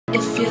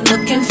you're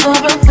looking for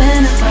a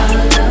winner,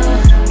 follow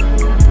love.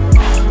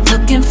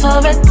 Looking for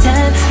a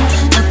dance,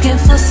 looking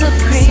for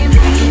supreme,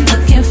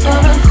 looking for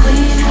a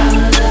queen,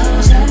 follow love.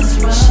 Just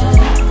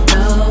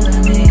roll with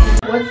me.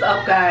 What's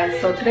up,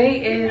 guys? So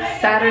today is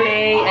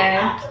Saturday,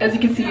 and as you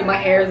can see, my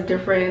hair is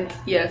different.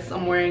 Yes,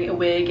 I'm wearing a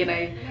wig, and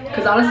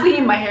because honestly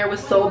my hair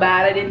was so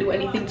bad, I didn't do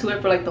anything to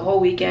it for like the whole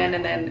weekend,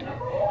 and then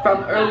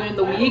from earlier in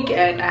the week,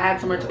 and I had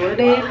somewhere to go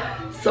today.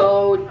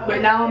 So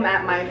right now I'm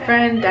at my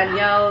friend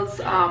Danielle's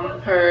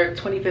her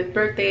 25th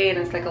birthday, and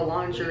it's like a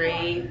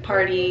lingerie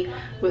party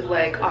with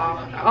like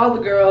all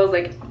the girls,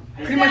 like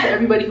pretty much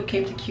everybody who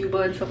came to Cuba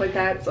and stuff like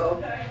that.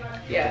 So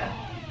yeah,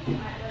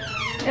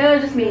 and it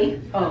was just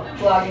me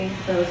vlogging.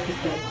 So it's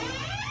just good.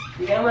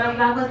 You gonna wear a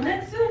vlog with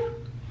next too?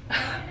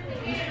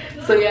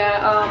 So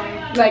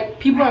yeah, like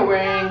people are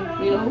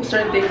wearing, you know,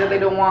 certain things that they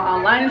don't want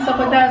online and stuff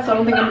like that, so I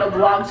don't think I'm gonna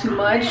vlog too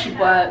much.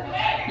 But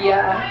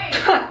yeah,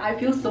 I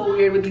feel so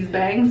weird with these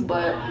bangs,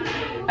 but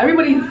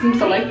everybody seems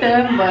to like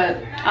them, but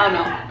I don't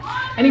know.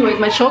 Anyways,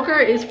 my choker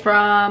is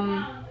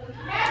from,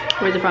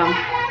 where's it from?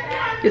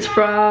 It's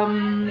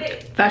from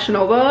Fashion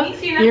Nova.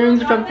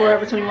 Earrings are from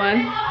Forever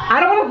 21. I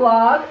don't want to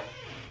vlog.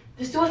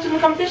 Just do a stupid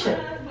competition.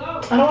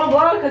 I don't want to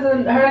vlog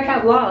because I heard I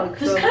can't vlog.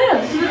 Just kind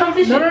of stupid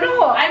competition.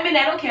 No. I mean,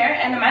 I don't care,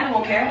 and Amanda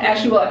won't care.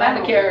 Actually, well,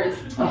 Amanda cares.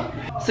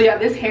 So yeah,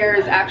 this hair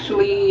is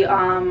actually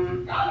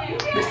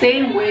the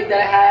same wig that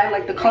I had,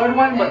 like the colored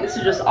one, but this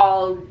is just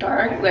all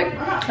dark. Like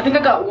I think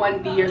I got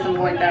 1B or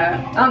something like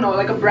that. I don't know,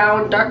 like a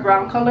brown, dark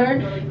brown color,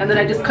 and then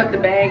I just cut the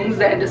bangs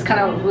and just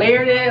kind of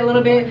layered it a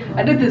little bit.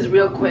 I did this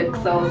real quick,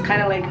 so it's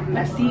kind of like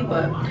messy,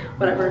 but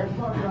whatever.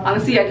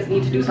 Honestly, I just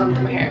need to do something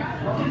to my hair.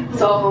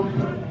 So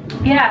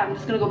yeah, I'm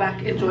just gonna go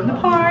back and join the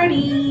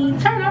party.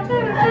 Turn up.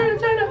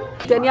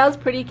 Danielle's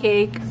pretty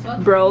cake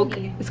broke.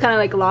 It's kind of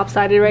like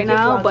lopsided right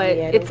now, but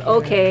it's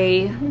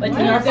okay. But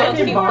you're still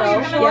cute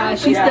though. Yeah,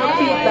 she's still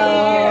cute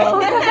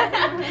though.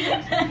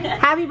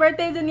 Happy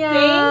birthday, Danielle!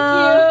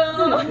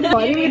 Thank you. Oh,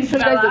 I didn't even show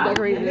you guys the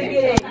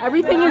decorations.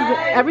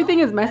 Everything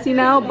is messy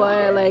now,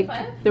 but like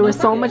there was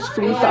so much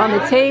sweets on the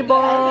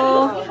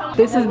table.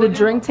 This is the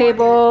drink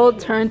table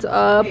turned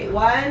up.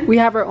 We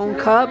have our own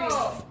cups.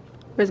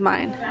 Where's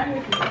mine?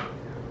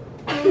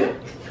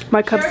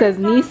 My cup says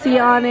Nisi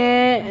on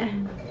it.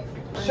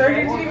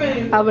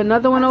 I have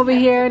another one over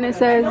here and it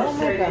says, I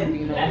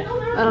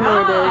don't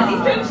know what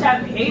it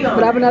is,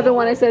 but I have another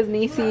one that says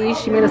Nisi.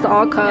 She made us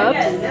all cups.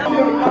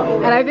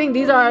 And I think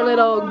these are our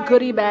little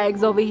goodie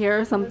bags over here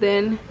or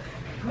something.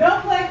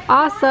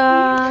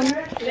 Awesome.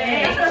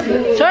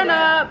 Turn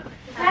up.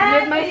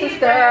 Here's my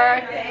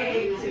sister.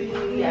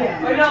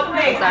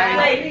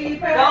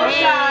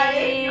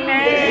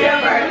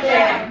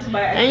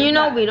 And you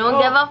know we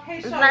don't give up.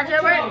 It's not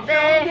your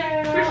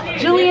birthday.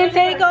 Julian,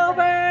 take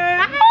over.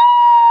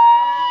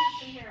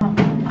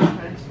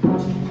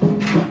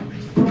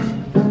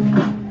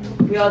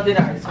 We all did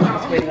ours. I'm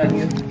just waiting on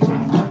you.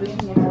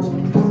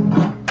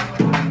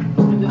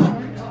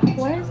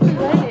 Where's the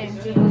wedding?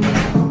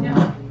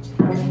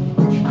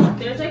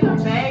 There's like a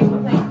bag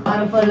with like.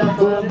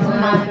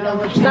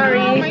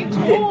 Sorry.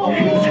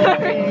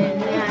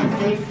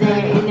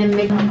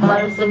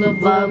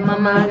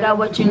 Mama, I got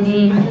what you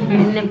need.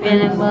 And the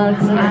feeling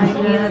bugs. I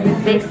hear the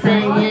face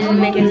saying,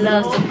 making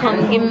love, so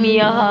come give me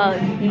a hug.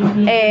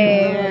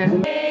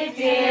 And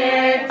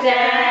dear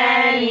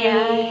Danny,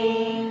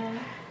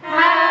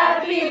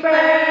 happy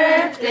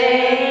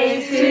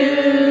birthday to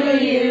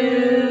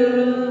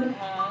you.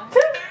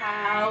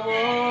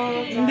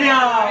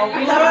 No,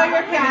 we love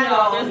your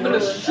candles.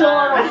 There's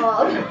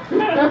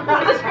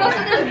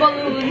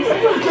balloons.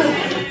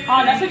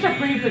 Oh, that's such a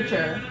pretty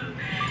picture.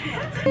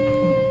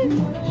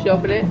 She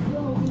opened it.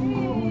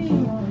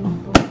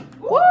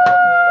 Woo!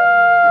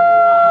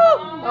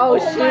 Oh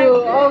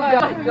shoot! Oh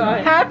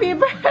god! Happy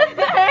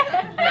birthday!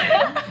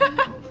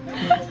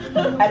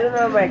 I don't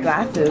know my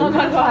glasses. Oh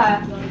my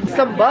god.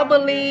 Some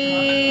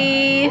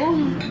bubbly.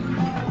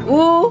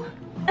 Ooh.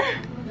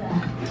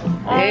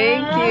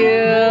 Thank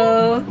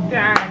you.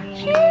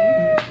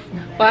 Cheers.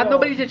 Well, I have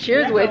nobody to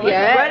cheers with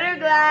yet. Butter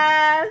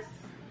glass.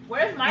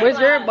 Where's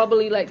your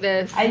bubbly like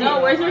this? I know.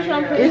 Where's your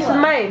shampoo? This is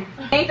mine.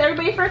 Thanks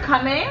everybody for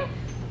coming.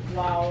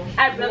 Wow.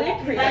 I really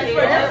appreciate it.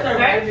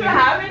 Thanks for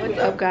having me.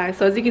 What's up, guys?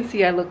 So as you can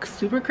see, I look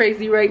super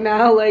crazy right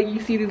now. Like you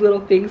see these little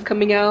things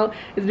coming out.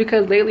 It's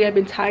because lately I've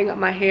been tying up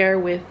my hair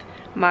with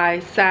my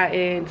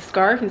satin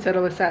scarf instead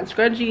of a satin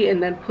scrunchie,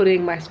 and then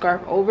putting my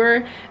scarf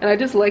over. And I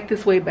just like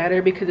this way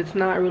better because it's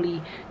not really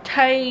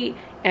tight,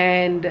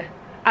 and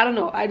I don't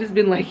know, I just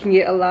been liking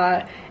it a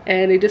lot,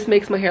 and it just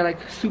makes my hair like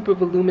super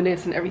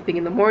voluminous and everything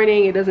in the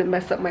morning. It doesn't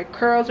mess up my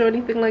curls or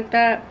anything like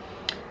that.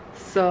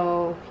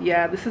 So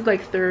yeah, this is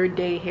like 3rd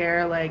day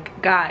hair. Like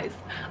guys,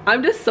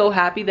 I'm just so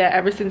happy that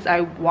ever since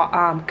I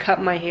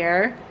cut my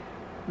hair,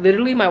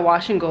 literally my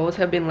wash and goes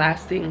have been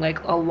lasting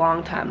like a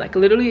long time. Like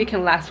literally it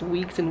can last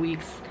weeks and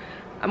weeks.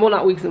 Well,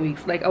 not weeks and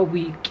weeks, like a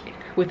week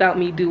without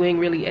me doing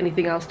really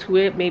anything else to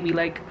it. Maybe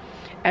like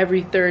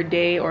every 3rd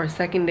day or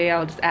 2nd day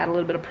I'll just add a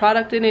little bit of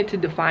product in it to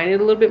define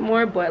it a little bit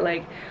more, but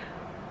like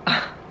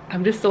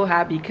I'm just so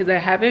happy because I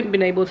haven't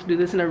been able to do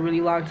this in a really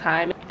long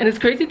time. And it's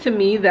crazy to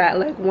me that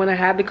like when I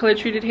had the color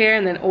treated hair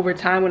and then over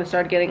time when it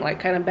started getting like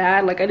kind of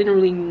bad, like I didn't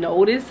really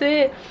notice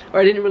it or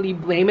I didn't really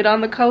blame it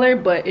on the color,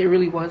 but it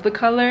really was the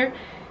color.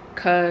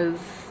 Cause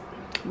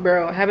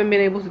bro, I haven't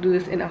been able to do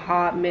this in a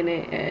hot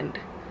minute, and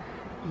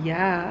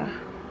yeah,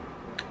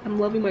 I'm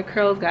loving my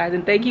curls, guys.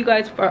 And thank you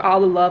guys for all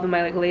the love in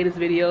my like latest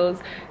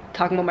videos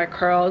talking about my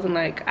curls, and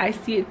like I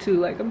see it too.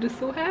 Like I'm just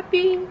so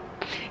happy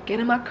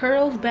getting my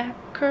curls back,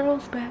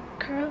 curls back,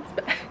 curls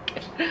back.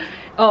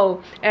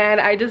 Oh, and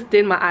I just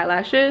did my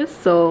eyelashes,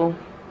 so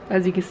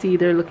as you can see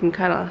they're looking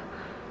kind of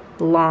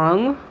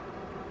long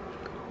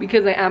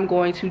because I am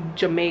going to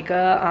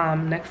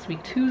Jamaica next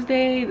week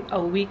Tuesday,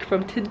 a week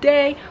from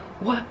today.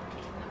 What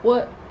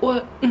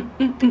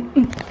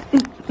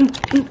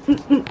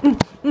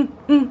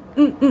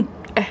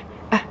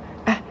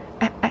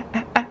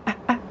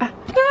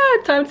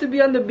time to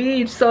be on the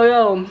beach. So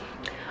yo,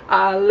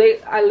 I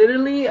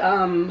literally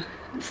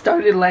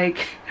started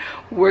like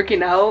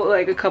working out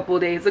like a couple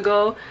days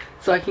ago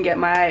so I can get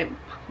my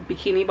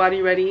bikini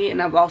body ready,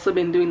 and I've also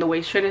been doing the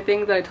waist trainer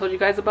things that I told you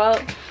guys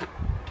about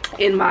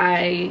in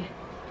my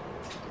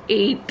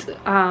 8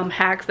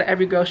 hacks that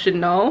every girl should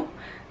know.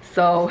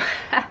 So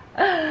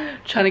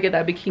trying to get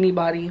that bikini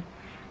body.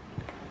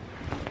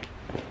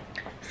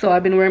 So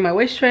I've been wearing my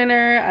waist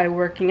trainer, I'm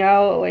working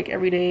out like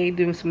every day,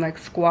 doing some like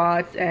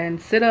squats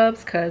and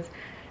sit-ups, because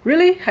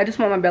really I just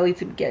want my belly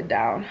to get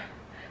down.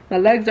 My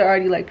legs are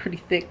already like pretty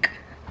thick.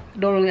 I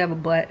don't really have a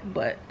butt,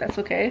 but that's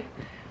okay.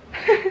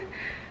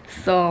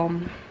 So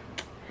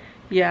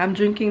yeah, I'm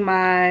drinking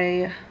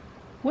my,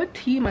 what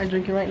tea am I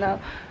drinking right now?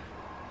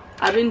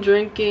 I've been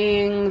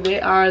drinking,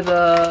 they are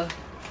the,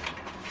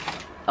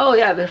 oh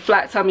yeah, they're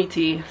flat tummy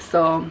tea.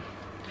 So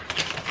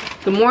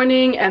the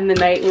morning and the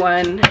night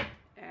one,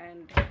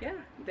 and yeah,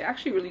 they're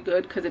actually really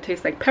good because it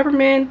tastes like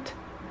peppermint,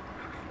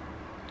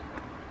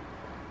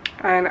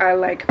 and I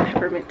like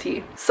peppermint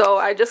tea. So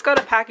I just got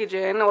a package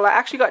in. Well, I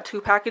actually got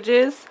 2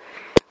 packages.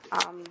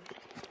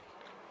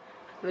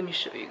 Let me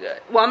show you guys.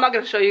 Well, I'm not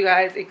gonna show you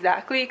guys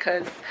exactly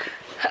because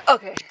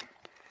okay,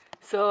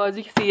 so as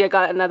you can see I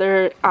got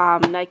another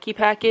Nike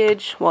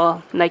package,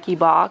 well, Nike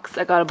box.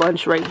 I got a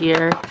bunch right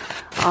here,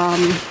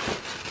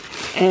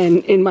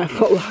 and in my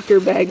Foot Locker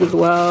bag as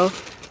well.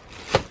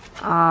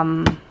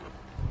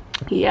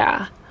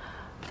 Yeah,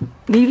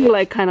 these are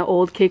like kind of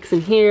old kicks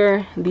in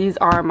here. These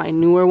are my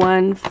newer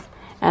ones,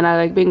 and I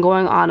like been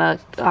going on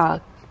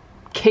a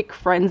kick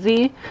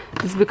frenzy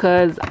just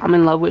because I'm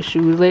in love with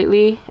shoes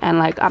lately, and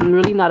like I'm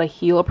really not a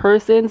heel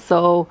person,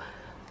 so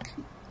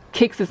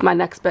kicks is my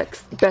next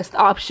best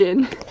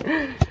option.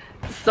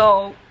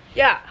 So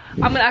yeah,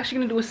 I'm actually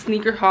gonna do a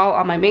sneaker haul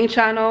on my main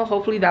channel.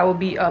 Hopefully that will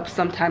be up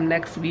sometime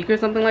next week or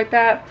something like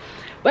that.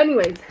 But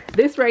anyways,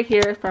 this right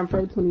here is from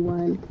Forever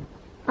 21.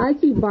 I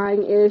keep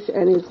buying ish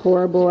and it's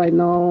horrible, I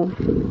know.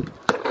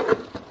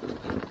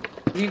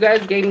 You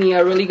guys gave me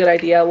a really good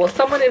idea. Well,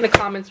 someone in the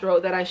comments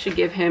wrote that I should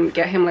get him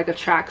like a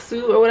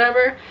tracksuit or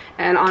whatever,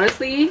 and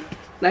honestly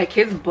like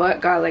his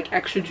butt got like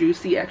extra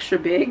juicy, extra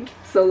big,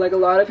 so like a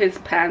lot of his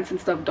pants and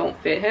stuff don't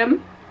fit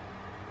him,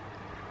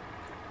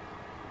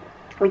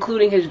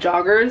 including his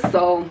joggers.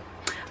 So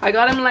I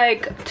got him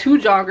like 2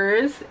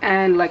 joggers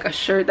and like a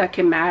shirt that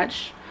can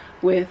match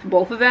with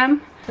both of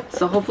them,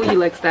 so hopefully he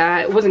likes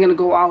that. It wasn't gonna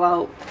go all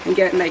out and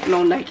get like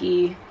no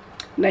Nike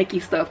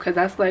stuff because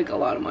that's like a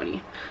lot of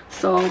money.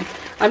 So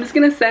I'm just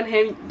gonna send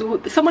him,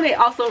 somebody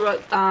also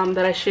wrote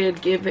that I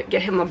should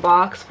get him a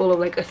box full of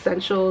like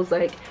essentials,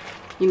 like,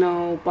 you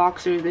know,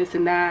 boxers, this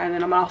and that, and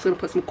then I'm also gonna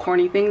put some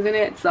corny things in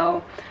it.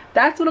 So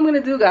that's what I'm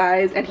gonna do,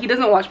 guys. And he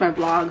doesn't watch my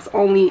vlogs,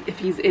 only if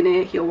he's in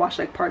it he'll watch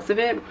like parts of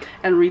it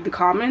and read the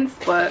comments,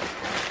 but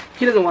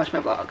he doesn't watch my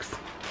vlogs.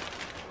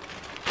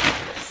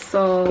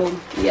 So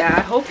yeah,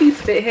 I hope these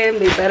fit him.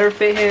 They better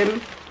fit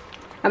him.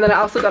 And then I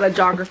also got a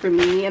jogger for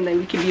me, and then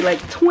we can be like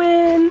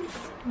twins.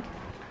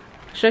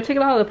 Should I take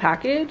it out of the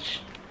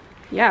package?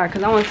 Yeah,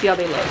 because I want to see how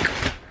they look.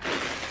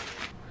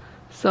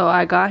 So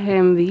I got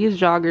him these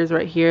joggers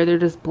right here. They're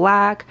just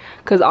black,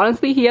 because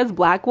honestly he has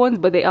black ones,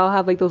 but they all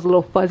have like those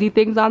little fuzzy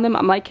things on them.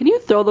 I'm like, can you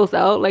throw those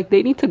out? Like,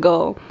 they need to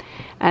go.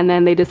 And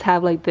then they just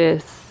have like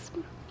this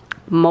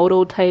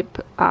moto type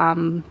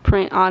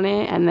print on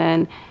it, and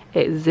then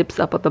it zips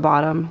up at the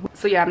bottom.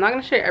 So yeah, I'm not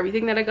gonna share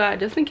everything that I got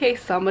just in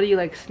case somebody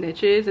like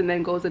snitches and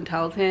then goes and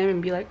tells him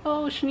and be like,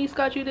 oh, Shanice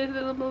got you this,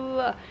 blah, blah,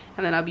 blah,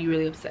 and then I'll be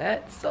really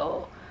upset.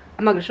 So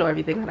I'm not gonna show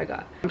everything that I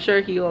got. I'm sure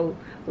he'll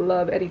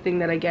love anything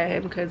that I get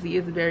him because he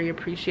is very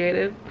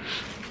appreciative.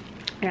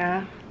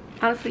 Yeah,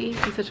 honestly,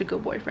 he's such a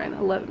good boyfriend. I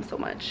love him so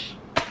much.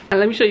 And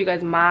let me show you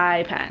guys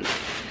my pants,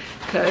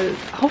 because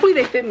hopefully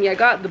they fit me. I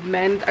got the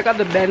men's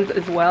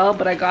as well,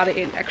 but I got it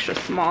in extra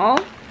small.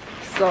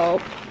 So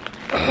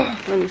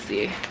let me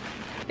see.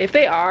 If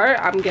they are,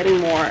 I'm getting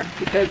more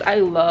because I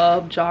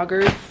love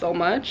joggers so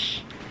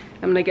much.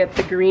 I'm gonna get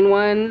the green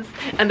ones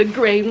and the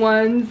gray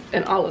ones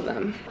and all of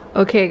them.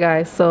 Okay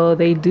guys, so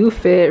they do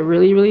fit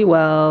really, really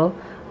well.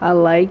 I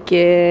like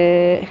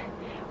it.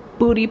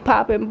 Booty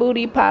popping,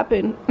 booty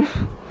popping.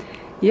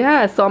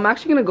 yeah, so I'm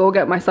actually gonna go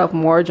get myself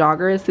more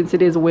joggers since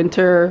it is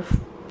winter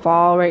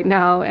fall right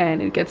now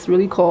and it gets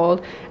really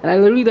cold, and I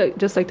literally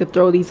just like to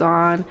throw these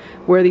on,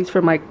 wear these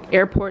for my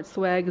airport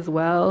swag as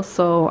well.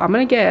 So I'm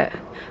gonna get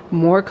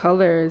more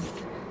colors,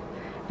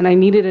 and I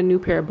needed a new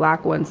pair of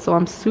black ones, so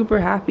I'm super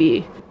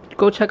happy.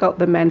 Go check out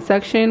the men's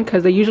section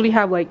because they usually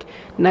have like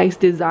nice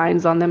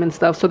designs on them and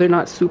stuff, so they're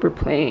not super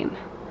plain.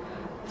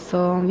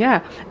 So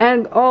yeah,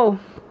 and oh,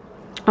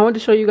 I want to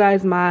show you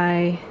guys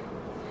my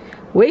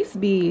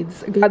waist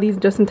beads. I got these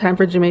just in time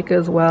for Jamaica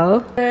as well.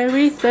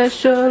 Very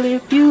special.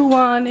 If you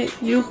want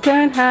it, you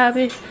can have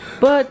it,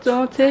 but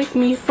don't take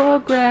me for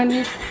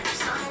granted.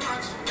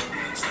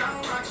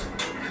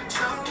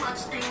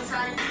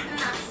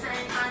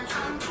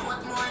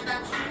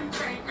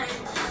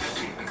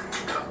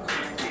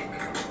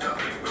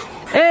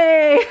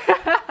 Hey!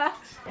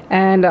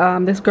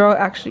 And this girl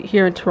actually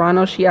here in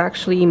Toronto, she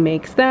actually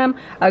makes them.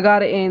 I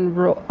got it in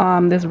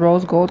this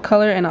rose gold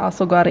color, and I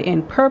also got it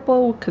in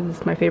purple because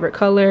it's my favorite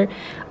color.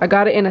 I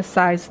got it in a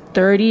size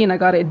 30 and I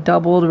got it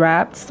doubled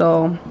wrapped,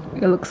 so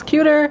it looks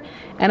cuter.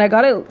 And I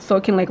got it so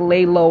it can like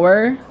lay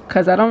lower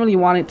because I don't really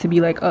want it to be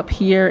like up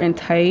here and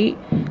tight.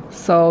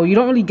 So you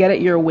don't really get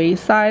it your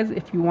waist size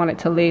if you want it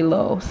to lay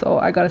low. So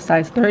I got a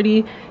size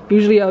 30.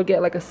 Usually I'll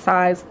get like a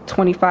size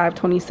 25,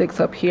 26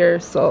 up here.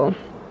 So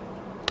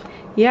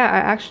yeah, I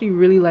actually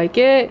really like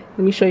it. Let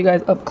me show you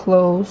guys up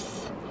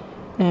close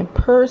and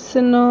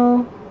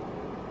personal.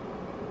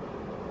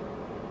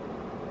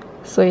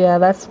 So yeah,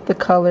 that's the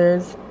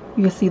colors.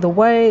 You can see the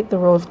white, the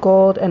rose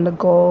gold, and the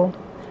gold.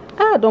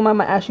 Ah, don't mind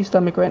my ashy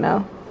stomach right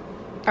now.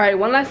 Alright,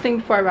 one last thing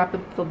before I wrap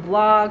up the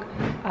vlog.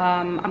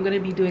 I'm going to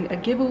be doing a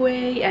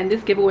giveaway, and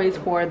this giveaway is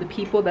for the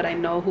people that I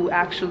know who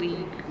actually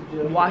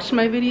watch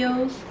my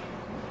videos.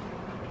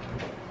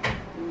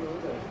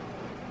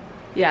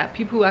 Yeah,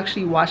 people who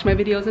actually watch my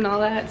videos and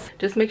all that.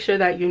 Just make sure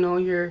that you know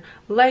you're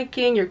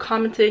liking, you're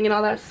commenting and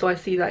all that, so I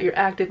see that you're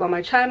active on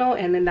my channel,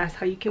 and then that's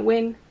how you can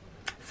win.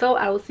 So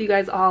I will see you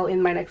guys all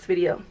in my next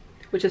video,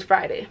 which is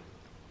Friday.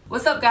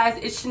 What's up guys,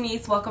 it's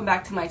Shanice. Welcome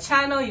back to my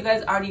channel. You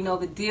guys already know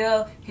the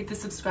deal. Hit the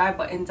subscribe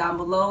button down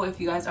below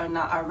if you guys are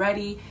not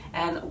already.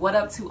 And what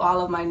up to all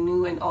of my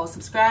new and old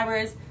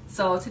subscribers.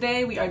 So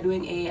today we are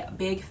doing a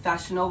big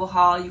Fashion Nova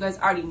haul. You guys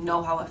already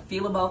know how I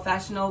feel about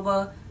Fashion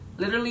Nova.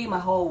 Literally my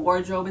whole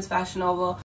wardrobe is Fashion Nova.